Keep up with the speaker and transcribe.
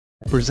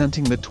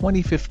Presenting the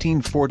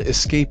 2015 Ford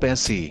Escape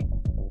SE.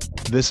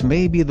 This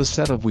may be the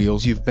set of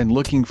wheels you've been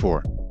looking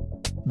for.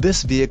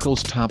 This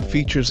vehicle's top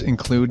features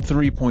include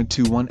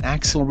 3.21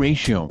 axle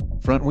ratio,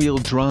 front-wheel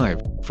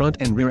drive, front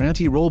and rear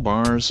anti-roll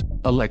bars,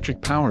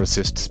 electric power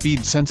assist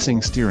speed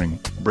sensing steering,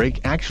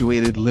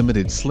 brake-actuated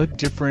limited-slip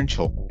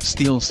differential,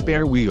 steel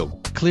spare wheel,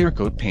 clear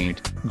coat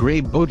paint,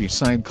 gray body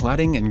side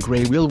cladding and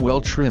gray wheel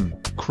well trim,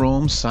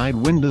 chrome side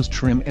windows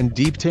trim and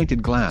deep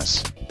tinted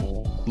glass.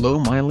 Low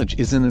mileage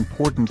is an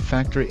important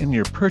factor in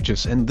your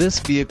purchase, and this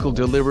vehicle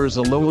delivers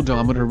a low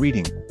odometer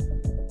reading.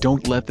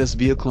 Don't let this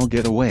vehicle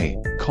get away.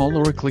 Call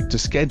or click to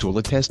schedule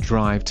a test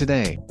drive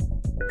today.